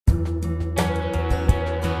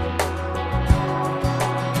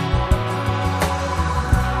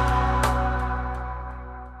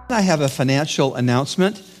I have a financial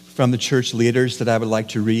announcement from the church leaders that I would like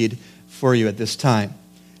to read for you at this time.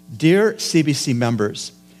 Dear CBC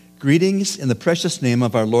members, greetings in the precious name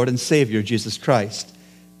of our Lord and Savior, Jesus Christ.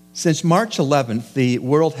 Since March 11th, the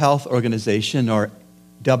World Health Organization, or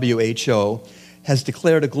WHO, has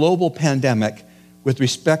declared a global pandemic with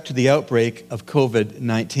respect to the outbreak of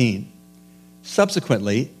COVID-19.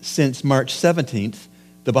 Subsequently, since March 17th,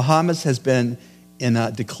 the Bahamas has been in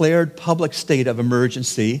a declared public state of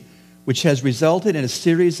emergency, which has resulted in a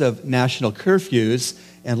series of national curfews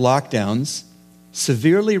and lockdowns,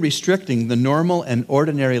 severely restricting the normal and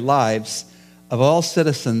ordinary lives of all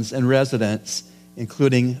citizens and residents,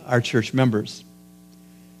 including our church members.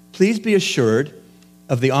 Please be assured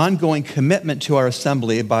of the ongoing commitment to our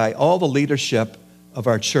assembly by all the leadership of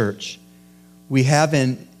our church. We have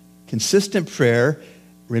in consistent prayer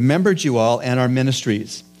remembered you all and our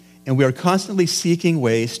ministries, and we are constantly seeking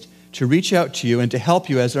ways to reach out to you and to help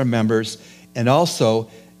you as our members, and also,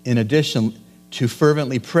 in addition, to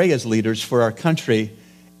fervently pray as leaders for our country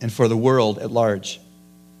and for the world at large.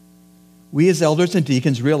 We as elders and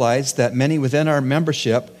deacons realize that many within our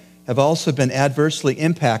membership have also been adversely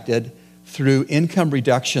impacted through income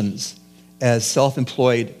reductions as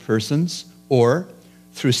self-employed persons or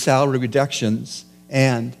through salary reductions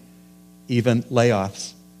and even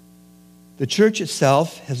layoffs. The church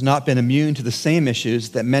itself has not been immune to the same issues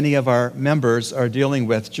that many of our members are dealing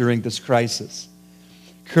with during this crisis.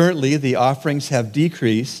 Currently, the offerings have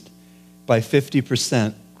decreased by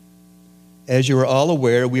 50%. As you are all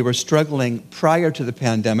aware, we were struggling prior to the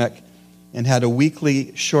pandemic and had a weekly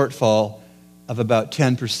shortfall of about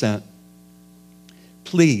 10%.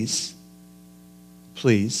 Please,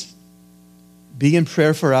 be in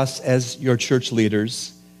prayer for us as your church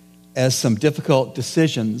leaders as some difficult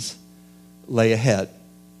decisions lay ahead.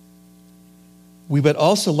 We would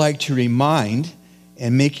also like to remind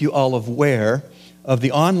and make you all aware of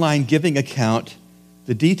the online giving account,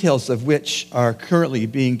 the details of which are currently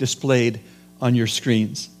being displayed on your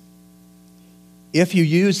screens. If you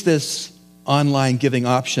use this online giving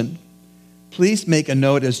option, please make a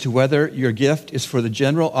note as to whether your gift is for the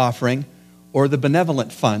general offering or the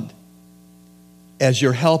benevolent fund, as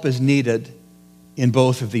your help is needed in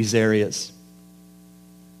both of these areas.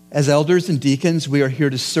 As elders and deacons, we are here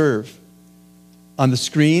to serve. On the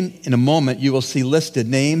screen, in a moment, you will see listed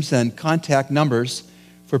names and contact numbers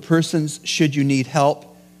for persons should you need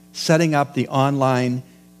help setting up the online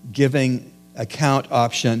giving account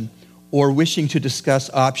option or wishing to discuss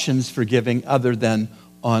options for giving other than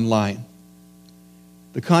online.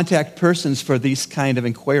 The contact persons for these kind of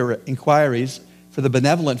inquiries for the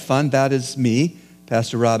benevolent fund, that is me,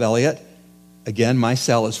 Pastor Rob Elliott. Again, my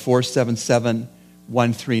cell is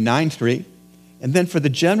 477-1393. And then for the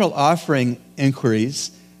general offering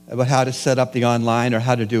inquiries about how to set up the online or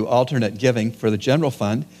how to do alternate giving for the general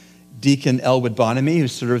fund, Deacon Elwood Bonamy, who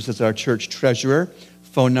serves as our church treasurer,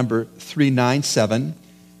 phone number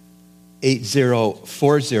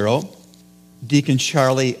 397-8040. Deacon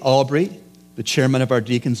Charlie Albury, the chairman of our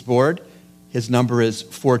deacons board, his number is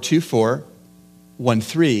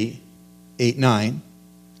 424-1389.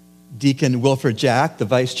 Deacon Wilford Jack, the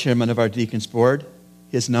vice chairman of our deacons board,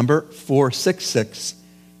 his number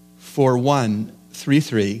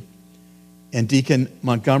 466-4133. And Deacon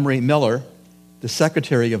Montgomery Miller, the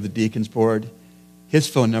secretary of the deacons board, his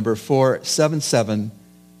phone number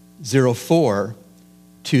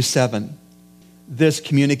 477-0427. This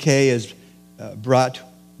communique is brought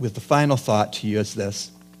with the final thought to you as this.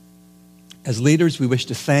 As leaders, we wish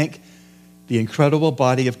to thank the incredible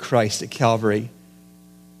body of Christ at Calvary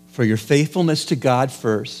for your faithfulness to God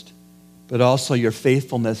first, but also your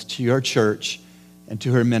faithfulness to your church and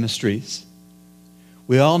to her ministries.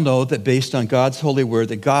 We all know that based on God's holy word,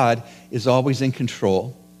 that God is always in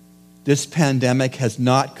control. This pandemic has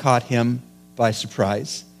not caught him by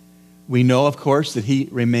surprise. We know, of course, that he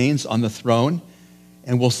remains on the throne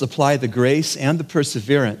and will supply the grace and the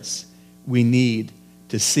perseverance we need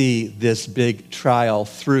to see this big trial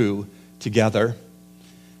through together.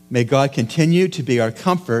 May God continue to be our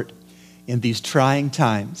comfort in these trying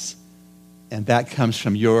times, and that comes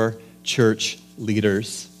from your church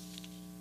leaders.